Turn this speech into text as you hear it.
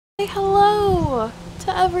Say hello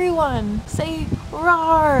to everyone. Say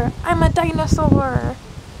roar, I'm a dinosaur.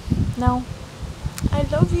 No, I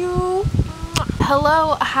love you.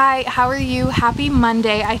 Hello, hi, how are you? Happy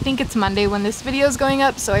Monday. I think it's Monday when this video is going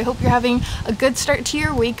up, so I hope you're having a good start to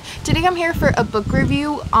your week. Today I'm here for a book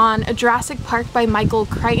review on Jurassic Park by Michael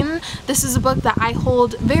Crichton. This is a book that I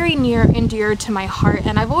hold very near and dear to my heart,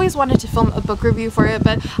 and I've always wanted to film a book review for it,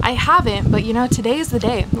 but I haven't. But you know, today is the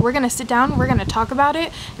day. We're gonna sit down, we're gonna talk about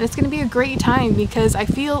it, and it's gonna be a great time because I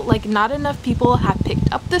feel like not enough people have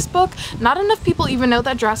picked up this book. Not enough people even know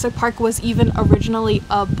that Jurassic Park was even originally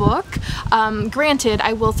a book. Granted,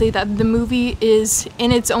 I will say that the movie is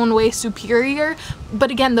in its own way superior, but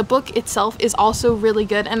again, the book itself is also really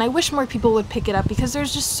good, and I wish more people would pick it up because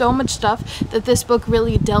there's just so much stuff that this book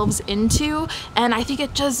really delves into, and I think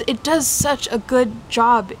it does such a good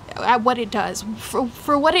job at what it does.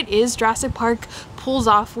 For what it is, Jurassic Park pulls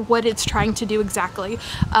off what it's trying to do exactly.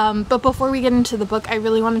 But before we get into the book, I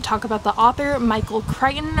really want to talk about the author, Michael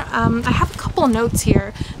Crichton. I have a couple notes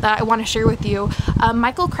here that I want to share with you.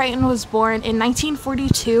 Michael Crichton was born in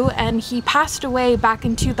 1942 and he passed away back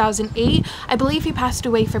in 2008. I believe he passed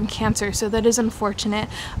away from cancer, so that is unfortunate.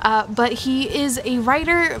 But he is a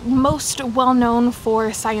writer most well known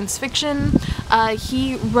for science fiction.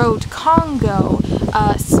 He wrote Congo,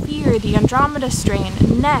 Sphere, The Andromeda Strain,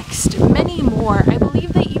 Next, many more. I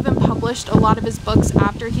believe they even published a lot of his books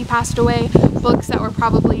after he passed away, books that were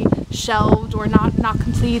probably shelved or not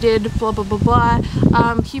completed, blah blah blah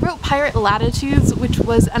blah. He wrote Pirate Latitudes, which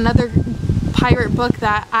was another pirate book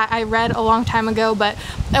that I read a long time ago, but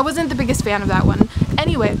I wasn't the biggest fan of that one.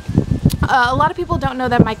 Anyway, a lot of people don't know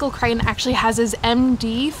that Michael Crichton actually has his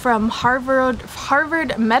MD from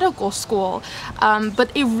Harvard Medical School,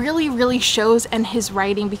 but it really shows in his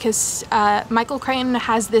writing because Michael Crichton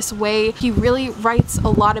has this way, he really writes a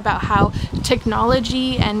lot about how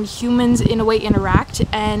technology and humans in a way interact,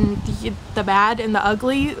 and the bad and the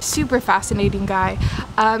ugly. Super fascinating guy.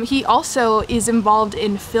 He also is involved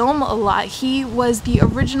in film a lot. He was the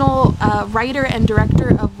original writer and director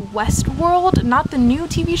of Westworld, not the new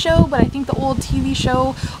TV show, but I think the old TV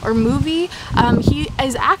show or movie. He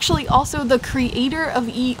is actually also the creator of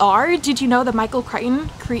ER. Did you know that Michael Crichton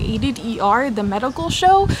created ER, the medical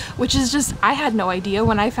show? Which is just, I had no idea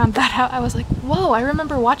when I found that out. I was like, whoa, I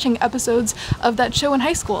remember watching episodes of that show in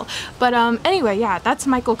high school. But anyway, yeah, that's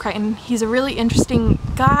Michael Crichton. He's a really interesting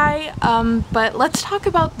guy, but let's talk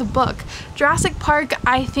about the book. Jurassic Park,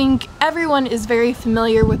 I think everyone is very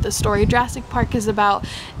familiar with the story. Jurassic Park is about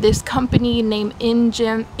this company named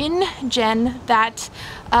InGen that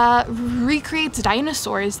recreates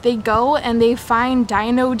dinosaurs. They go and they find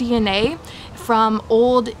dino DNA from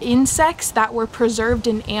old insects that were preserved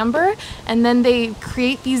in amber, and then they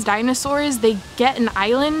create these dinosaurs. They get an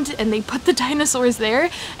island and they put the dinosaurs there,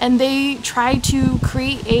 and they try to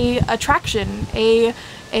create a attraction, a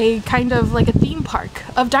kind of like a theme park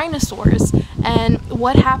of dinosaurs. And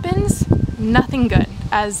what happens? Nothing good.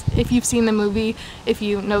 As if you've seen the movie, if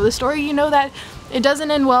you know the story, you know that it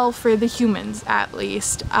doesn't end well for the humans, at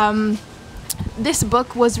least. This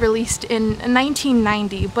book was released in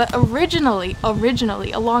 1990, but originally,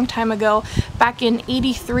 a long time ago, back in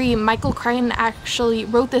 '83, Michael Crichton actually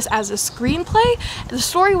wrote this as a screenplay. The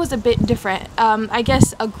story was a bit different. I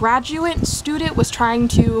guess a graduate student was trying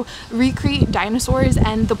to recreate dinosaurs,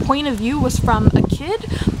 and the point of view was from a kid,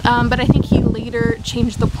 but I think he later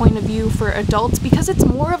changed the point of view for adults because it's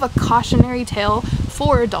more of a cautionary tale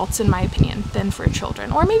for adults, in my opinion, than for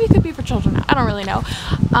children. Or maybe it could be for children, I don't really know.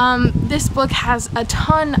 This book has a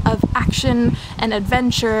ton of action and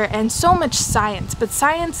adventure and so much science, but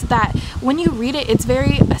science that when you read it, it's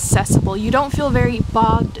very accessible. You don't feel very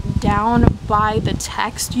bogged down by the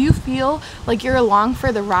text. You feel like you're along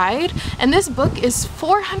for the ride. And this book is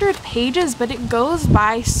 400 pages, but it goes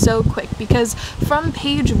by so quick because from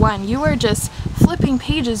page one, you are just flipping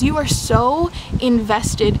pages. You are so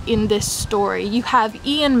invested in this story. You have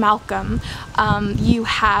Ian Malcolm, you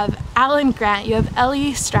have Alan Grant, you have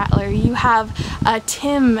Ellie Stratler, you have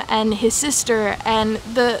Tim and his sister, and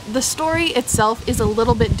the story itself is a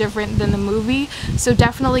little bit different than the movie, so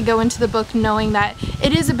definitely go into the book knowing that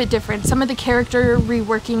it is a bit different. Some of the character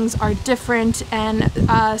reworkings are different, and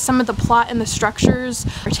some of the plot and the structures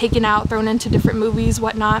are taken out, thrown into different movies,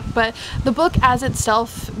 whatnot, but the book as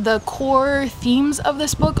itself, the core themes of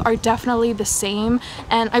this book are definitely the same,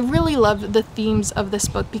 and I really loved the themes of this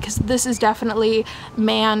book because this is definitely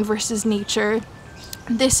man versus nature.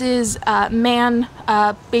 This is man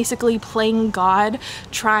basically playing God,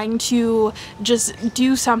 trying to just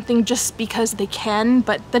do something just because they can,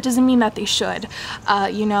 but that doesn't mean that they should,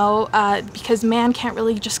 you know, because man can't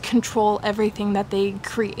really just control everything that they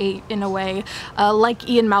create in a way. Like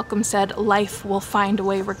Ian Malcolm said, life will find a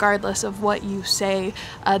way regardless of what you say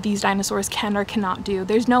these dinosaurs can or cannot do.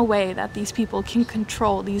 There's no way that these people can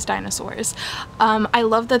control these dinosaurs. I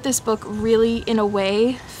love that this book really, in a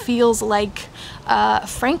way, feels like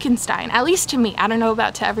Frankenstein, at least to me. I don't know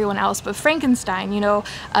about to everyone else, but Frankenstein, you know,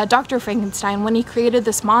 Dr. Frankenstein, when he created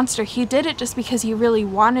this monster, he did it just because he really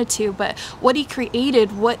wanted to, but what he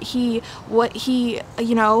created, what he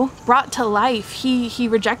you know, brought to life, he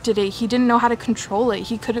rejected it. He didn't know how to control it.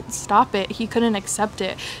 He couldn't stop it. He couldn't accept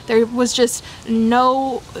it. There was just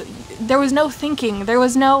no thinking. There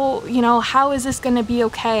was no, you know, how is this going to be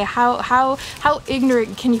okay? How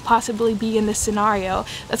ignorant can you possibly be in this scenario?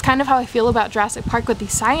 That's kind of how I feel about Jurassic Park with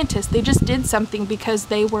these scientists. They just did something because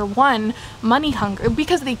they were, one, money hungry,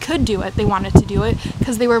 because they could do it. They wanted to do it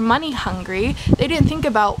because they were money hungry. They didn't think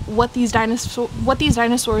about what these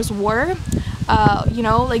dinosaurs were. You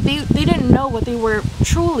know, like they didn't know what they were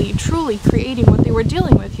truly creating, what they were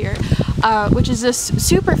dealing with here, which is just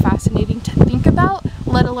super fascinating to think about,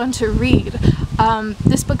 let alone to read.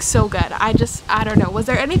 This book's so good. I don't know. Was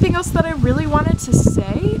there anything else that I really wanted to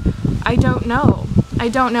say? I don't know.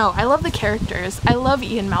 I love the characters. I love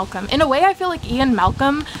Ian Malcolm. In a way, I feel like Ian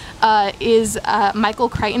Malcolm is Michael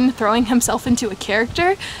Crichton throwing himself into a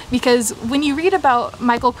character, because when you read about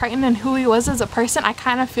Michael Crichton and who he was as a person, I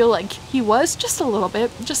kind of feel like he was just a little bit.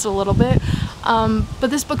 But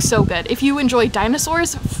this book's so good. If you enjoy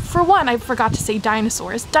dinosaurs, for one, I forgot to say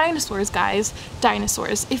dinosaurs. Dinosaurs, guys.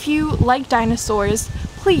 Dinosaurs. If you like dinosaurs,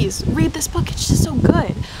 please read this book. It's just so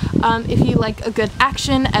good. If you like a good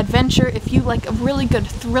action adventure, if you like a really good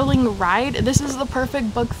thrilling ride, this is the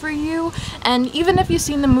perfect book for you. And even if you've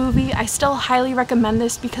seen the movie, I still highly recommend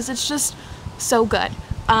this because it's just so good.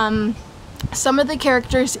 Some of the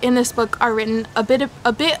characters in this book are written a bit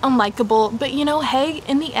unlikable, but you know, hey,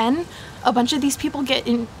 in the end, a bunch of these people get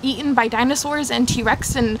eaten by dinosaurs and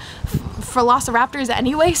T-Rex and velociraptors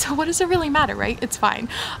anyway, so what does it really matter, right? It's fine.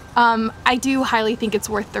 I do highly think it's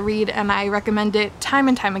worth the read, and I recommend it time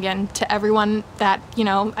and time again to everyone that, you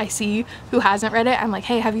know, I see who hasn't read it. I'm like,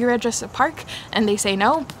 hey, have you read Jurassic Park? And they say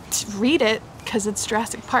no. Read it, because it's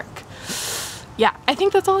Jurassic Park. Yeah, I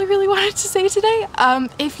think that's all I really wanted to say today.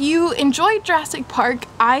 If you enjoyed Jurassic Park,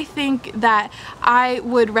 I think that I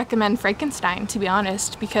would recommend Frankenstein, to be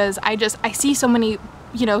honest, because I see so many,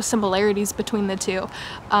 you know, similarities between the two.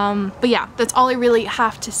 But yeah, that's all I really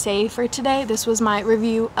have to say for today. This was my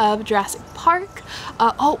review of Jurassic Park.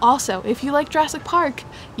 Oh, also, if you like Jurassic Park,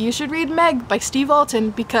 you should read Meg by Steve Alton,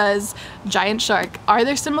 because giant shark. Are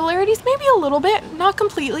there similarities? Maybe a little bit, not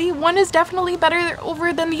completely. One is definitely better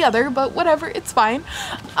over than the other, but whatever, it's fine.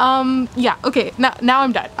 Yeah, okay, now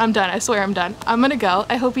I'm done. I swear I'm done. I'm gonna go.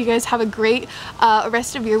 I hope you guys have a great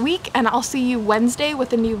rest of your week, and I'll see you Wednesday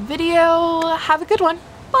with a new video. Have a good one.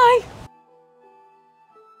 Bye!